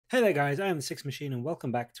Hey there guys, I am the Six Machine and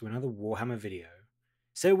welcome back to another Warhammer video.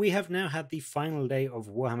 So we have now had the final day of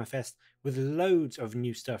Warhammer Fest with loads of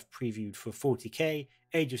new stuff previewed for 40k,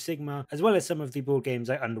 Age of Sigmar, as well as some of the board games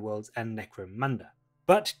like Underworlds and Necromunda.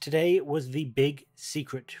 But today was the big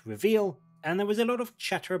secret reveal, and there was a lot of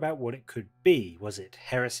chatter about what it could be. Was it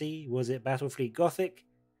Heresy? Was it Battlefleet Gothic?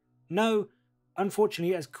 No,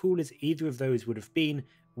 unfortunately, as cool as either of those would have been,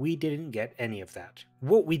 we didn't get any of that.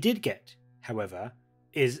 What we did get, however,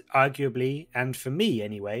 is arguably, and for me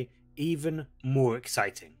anyway, even more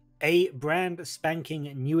exciting. A brand spanking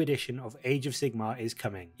new edition of Age of Sigmar is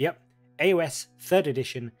coming. Yep, AoS 3rd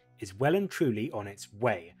edition is well and truly on its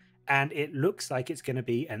way, and it looks like it's going to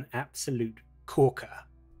be an absolute corker.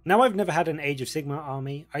 Now, I've never had an Age of Sigmar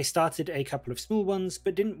army. I started a couple of small ones,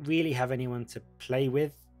 but didn't really have anyone to play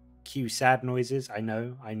with. Cue sad noises, I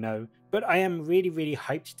know, but I am really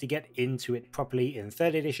hyped to get into it properly in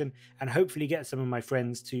 3rd edition and hopefully get some of my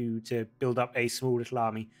friends to build up a small little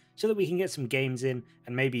army so that we can get some games in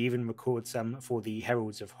and maybe even record some for the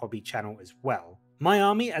Heralds of Hobby channel as well. My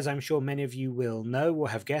army, as I'm sure many of you will know or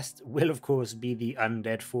have guessed, will of course be the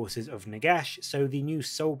undead forces of Nagash, so the new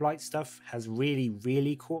Soulblight stuff has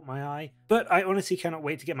really caught my eye, but I honestly cannot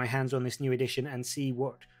wait to get my hands on this new edition and see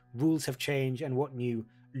what rules have changed and what new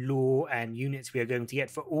lore and units we are going to get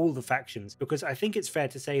for all the factions, because I think it's fair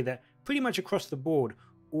to say that pretty much across the board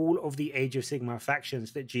all of the Age of Sigmar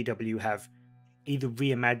factions that GW have either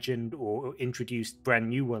reimagined or introduced brand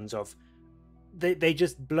new ones of, they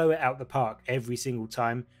just blow it out the park every single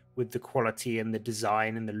time with the quality and the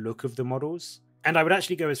design and the look of the models. And I would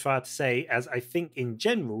actually go as far to say, as I think in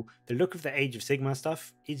general the look of the Age of Sigmar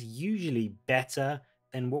stuff is usually better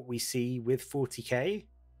than what we see with 40k.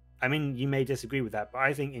 I mean, you may disagree with that, but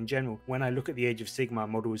I think in general, when I look at the Age of Sigmar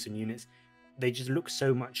models and units, they just look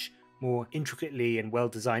so much more intricately and well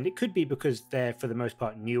designed. It could be because they're, for the most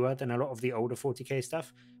part, newer than a lot of the older 40k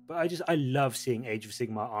stuff, but I love seeing Age of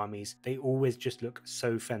Sigmar armies. They always just look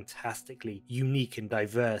so fantastically unique and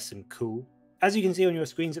diverse and cool. As you can see on your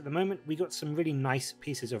screens at the moment, we got some really nice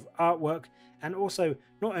pieces of artwork, and also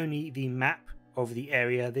not only the map of the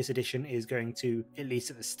area this edition is going to, at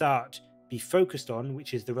least at the start, be focused on,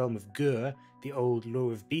 which is the realm of Ghur, the old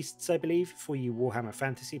Lore of Beasts, I believe, for you Warhammer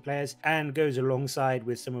Fantasy players, and goes alongside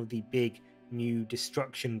with some of the big new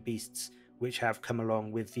destruction beasts which have come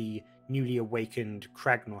along with the newly awakened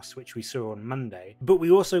Kragnos, which we saw on Monday. But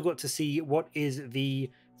we also got to see what is the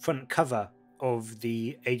front cover of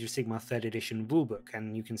the Age of Sigmar 3rd edition rulebook,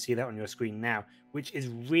 and you can see that on your screen now, which is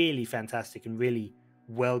really fantastic and really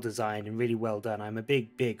well designed and really well done. I'm a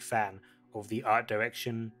big fan of the art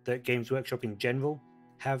direction that Games Workshop in general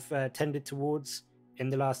have tended towards in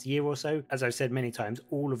the last year or so. As I've said many times,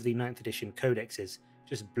 all of the 9th edition codexes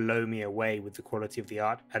just blow me away with the quality of the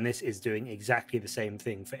art, and this is doing exactly the same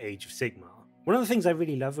thing for Age of Sigmar. One of the things I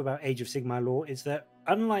really love about Age of Sigmar lore is that,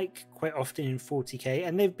 unlike quite often in 40k,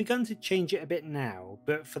 and they've begun to change it a bit now,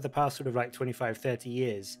 but for the past sort of like 25-30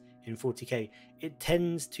 years in 40k, it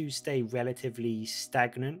tends to stay relatively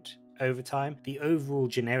stagnant over time. The overall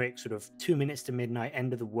generic sort of 2 minutes to midnight,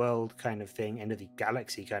 end of the world kind of thing, end of the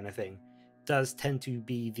galaxy kind of thing, does tend to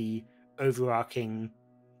be the overarching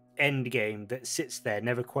end game that sits there,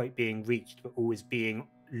 never quite being reached, but always being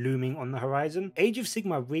looming on the horizon. Age of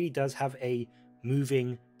Sigmar really does have a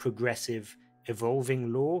moving, progressive,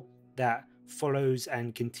 evolving lore that follows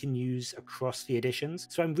and continues across the editions.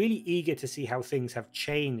 So I'm really eager to see how things have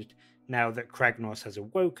changed now that Kragnos has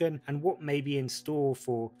awoken, and what may be in store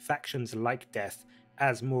for factions like Death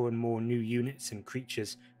as more and more new units and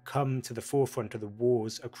creatures come to the forefront of the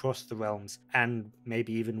wars across the realms, and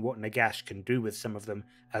maybe even what Nagash can do with some of them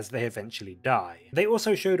as they eventually die. They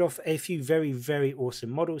also showed off a few very awesome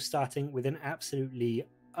models, starting with an absolutely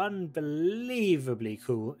unbelievably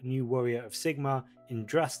cool new warrior of Sigmar,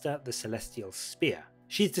 Indrasta the Celestial Spear.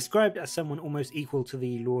 She's described as someone almost equal to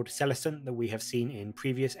the Lord Celestant that we have seen in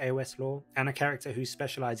previous AoS lore, and a character who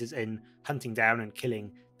specializes in hunting down and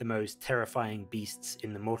killing the most terrifying beasts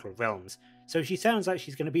in the mortal realms. So she sounds like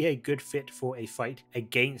she's going to be a good fit for a fight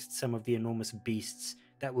against some of the enormous beasts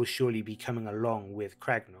that will surely be coming along with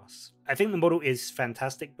Kragnos. I think the model is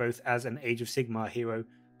fantastic, both as an Age of Sigmar hero,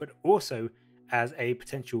 but also as a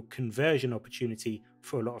potential conversion opportunity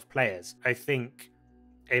for a lot of players. I think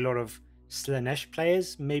a lot of Slaanesh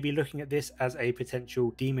players may be looking at this as a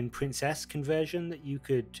potential demon princess conversion that you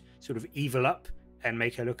could sort of evil up and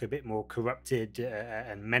make her look a bit more corrupted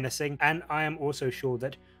and menacing. And I am also sure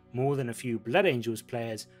that more than a few Blood Angels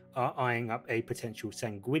players are eyeing up a potential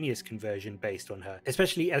Sanguinius conversion based on her,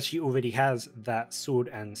 especially as she already has that sword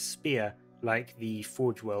and spear like the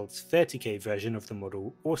Forge World's 30k version of the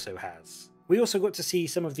model also has. We also got to see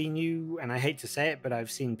some of the new, and I hate to say it, but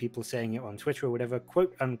I've seen people saying it on Twitter or whatever,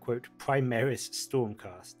 quote-unquote Primaris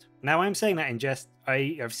Stormcast. Now, I'm saying that in jest.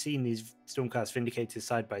 I've seen these Stormcast Vindicators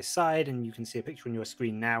side by side, and you can see a picture on your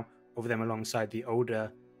screen now of them alongside the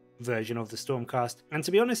older version of the Stormcast. And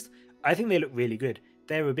to be honest, I think they look really good.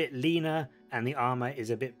 They're a bit leaner, and the armor is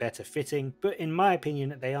a bit better fitting, but in my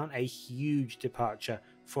opinion, they aren't a huge departure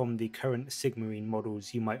from the current Sigmarine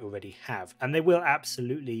models you might already have. And they will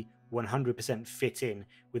absolutely 100% fit in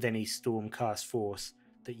with any Stormcast force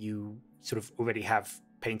that you sort of already have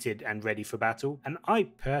painted and ready for battle. And I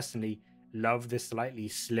personally love the slightly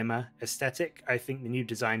slimmer aesthetic. I think the new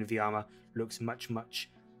design of the armor looks much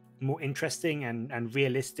more interesting and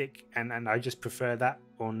realistic, and I just prefer that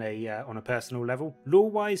on a personal level.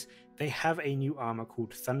 Lore-wise, they have a new armor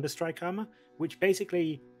called Thunderstrike armor, which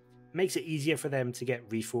basically makes it easier for them to get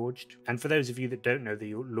reforged. And for those of you that don't know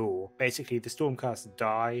the lore, basically the Stormcast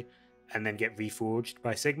die and then get reforged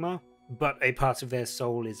by Sigmar, but a part of their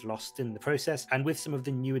soul is lost in the process. And with some of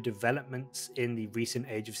the newer developments in the recent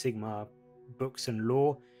Age of Sigmar books and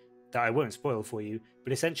lore that I won't spoil for you,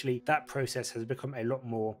 but essentially that process has become a lot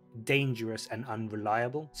more dangerous and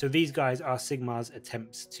unreliable. So these guys are Sigmar's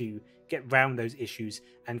attempts to get round those issues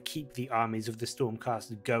and keep the armies of the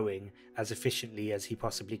Stormcast going as efficiently as he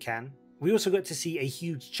possibly can. We also got to see a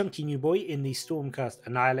huge chunky new boy in the Stormcast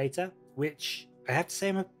Annihilator, which I have to say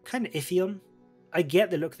I'm kind of iffy on. I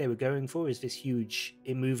get the look they were going for, is this huge,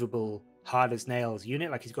 immovable, hard as nails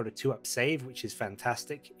unit, like he's got a 2-up save, which is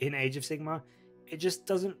fantastic in Age of Sigmar. It just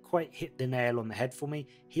doesn't quite hit the nail on the head for me.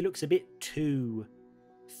 He looks a bit too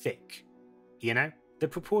thick, you know? The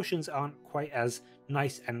proportions aren't quite as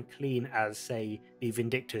nice and clean as, say, the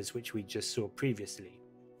Vindictors, which we just saw previously.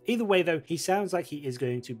 Either way, though, he sounds like he is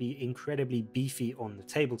going to be incredibly beefy on the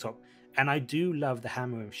tabletop, and I do love the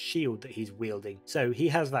hammer and shield that he's wielding, so he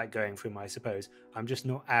has that going for him, I suppose. I'm just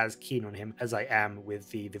not as keen on him as I am with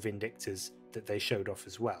the Vindictors that they showed off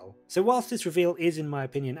as well. So whilst this reveal is, in my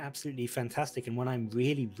opinion, absolutely fantastic and one I'm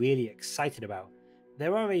really excited about,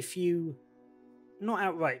 there are a few not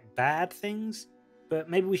outright bad things, but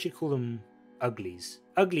maybe we should call them uglies.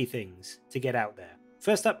 Ugly things to get out there.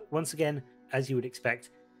 First up, once again, as you would expect,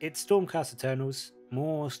 it's Stormcast Eternals,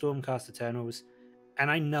 more Stormcast Eternals, and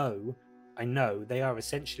I know they are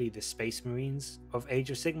essentially the Space Marines of Age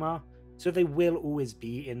of Sigmar, so they will always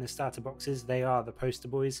be in the starter boxes. They are the poster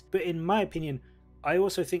boys, but in my opinion, I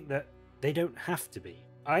also think that they don't have to be.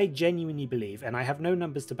 I genuinely believe, and I have no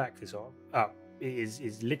numbers to back this up, it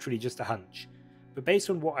is literally just a hunch, but based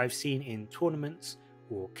on what I've seen in tournaments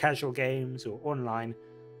or casual games or online,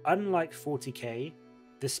 unlike 40k,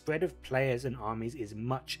 the spread of players and armies is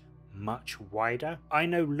much wider. I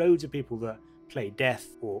know loads of people that play Death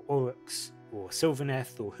or Oryx or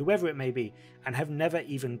Sylvaneth or whoever it may be and have never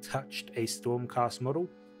even touched a Stormcast model,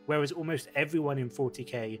 whereas almost everyone in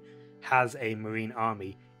 40k has a Marine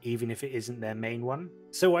army, even if it isn't their main one.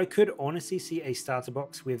 So I could honestly see a starter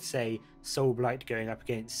box with, say, Soulblight going up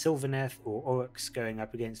against Sylvaneth or Oryx going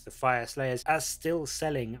up against the Fire Slayers as still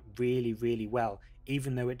selling really well,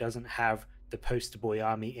 even though it doesn't have the poster boy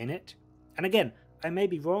army in it. And again, I may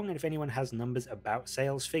be wrong, and if anyone has numbers about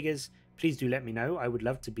sales figures, please do let me know. I would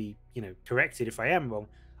love to be, corrected if I am wrong.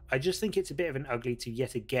 I just think it's a bit of an ugly to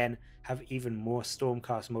yet again have even more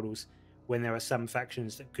Stormcast models when there are some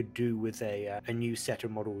factions that could do with a new set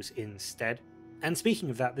of models instead. And speaking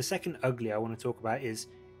of that, the second ugly I want to talk about is,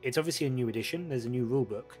 it's obviously a new edition, there's a new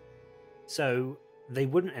rulebook, so they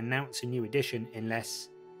wouldn't announce a new edition unless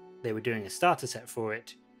they were doing a starter set for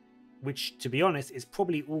it, which, to be honest, is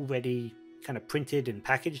probably already kind of printed and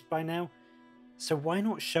packaged by now. So why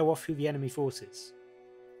not show off who the enemy force is?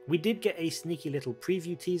 We did get a sneaky little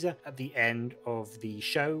preview teaser at the end of the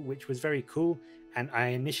show, which was very cool, and I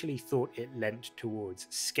initially thought it lent towards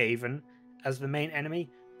Skaven as the main enemy,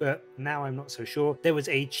 but now I'm not so sure. There was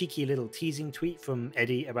a cheeky little teasing tweet from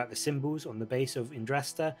Eddie about the symbols on the base of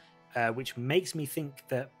Indrasta, which makes me think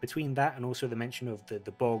that between that and also the mention of the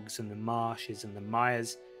bogs and the marshes and the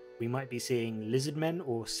mires, we might be seeing Lizardmen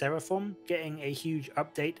or Seraphon getting a huge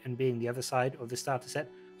update and being the other side of the starter set.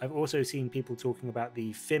 I've also seen people talking about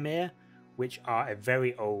the Fimir, which are a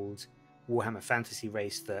very old Warhammer fantasy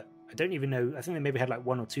race that I don't even know, I think they maybe had like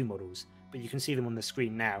 1 or 2 models, but you can see them on the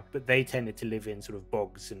screen now, but they tended to live in sort of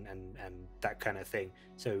bogs and that kind of thing.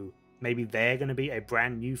 So maybe they're going to be a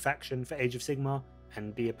brand new faction for Age of Sigmar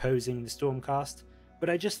and be opposing the Stormcast. But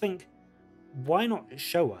I just think, why not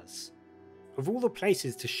show us? Of all the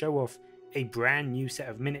places to show off a brand new set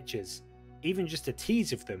of miniatures, even just a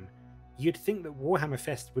tease of them, you'd think that Warhammer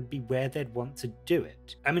Fest would be where they'd want to do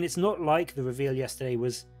it. I mean, it's not like the reveal yesterday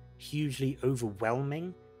was hugely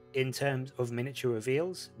overwhelming, in terms of miniature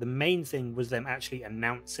reveals. The main thing was them actually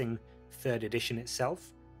announcing 3rd edition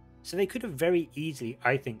itself. So they could have very easily,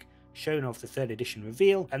 I think, shown off the 3rd edition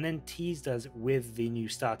reveal and then teased us with the new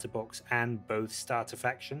starter box and both starter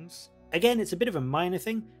factions. Again, it's a bit of a minor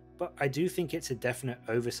thing, but I do think it's a definite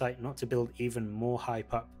oversight not to build even more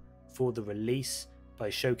hype up for the release by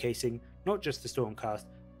showcasing not just the Stormcast,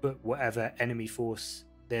 but whatever enemy force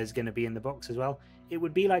there's going to be in the box as well. It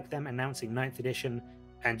would be like them announcing 9th edition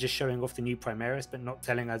and just showing off the new Primaris, but not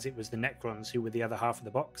telling us it was the Necrons who were the other half of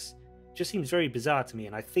the box. Just seems very bizarre to me,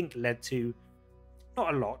 and I think led to,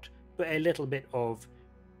 not a lot, but a little bit of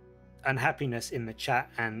unhappiness in the chat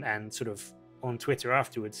and sort of on Twitter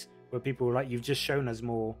afterwards, where people were like, you've just shown us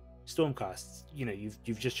more Stormcasts, you know,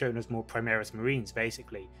 you've just shown us more Primaris Marines,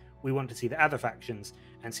 basically. We want to see the other factions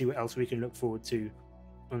and see what else we can look forward to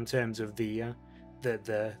in terms of the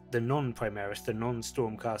non-Primaris, the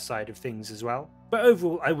non-Stormcast side of things as well. But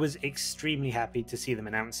overall, I was extremely happy to see them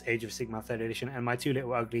announce Age of Sigmar 3rd edition, and my two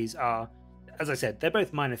little uglies are, as I said, they're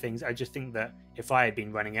both minor things. I just think that if I had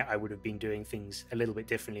been running it, I would have been doing things a little bit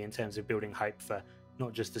differently in terms of building hype for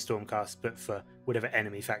not just the Stormcast, but for whatever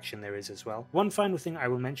enemy faction there is as well. One final thing I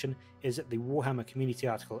will mention is that the Warhammer community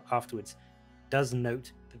article afterwards does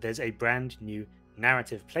note that there's a brand new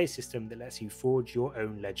narrative play system that lets you forge your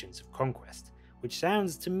own Legends of Conquest, which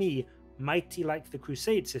sounds to me mighty like the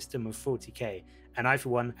Crusade system of 40k, and I for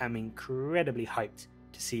one am incredibly hyped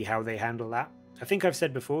to see how they handle that. I think I've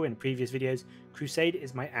said before in previous videos, Crusade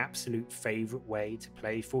is my absolute favourite way to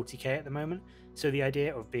play 40k at the moment, so the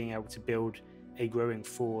idea of being able to build a growing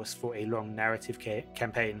force for a long narrative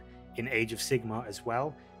campaign in Age of Sigmar as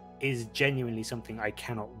well is genuinely something I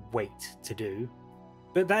cannot wait to do.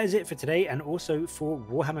 But that is it for today, and also for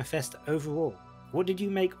Warhammer Fest overall. What did you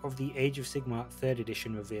make of the Age of Sigmar 3rd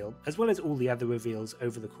edition reveal, as well as all the other reveals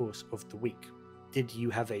over the course of the week? Did you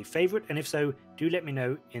have a favourite? And if so, do let me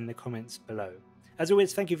know in the comments below. As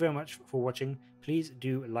always, thank you very much for watching. Please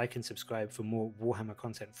do like and subscribe for more Warhammer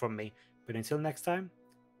content from me. But until next time,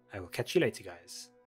 I will catch you later, guys.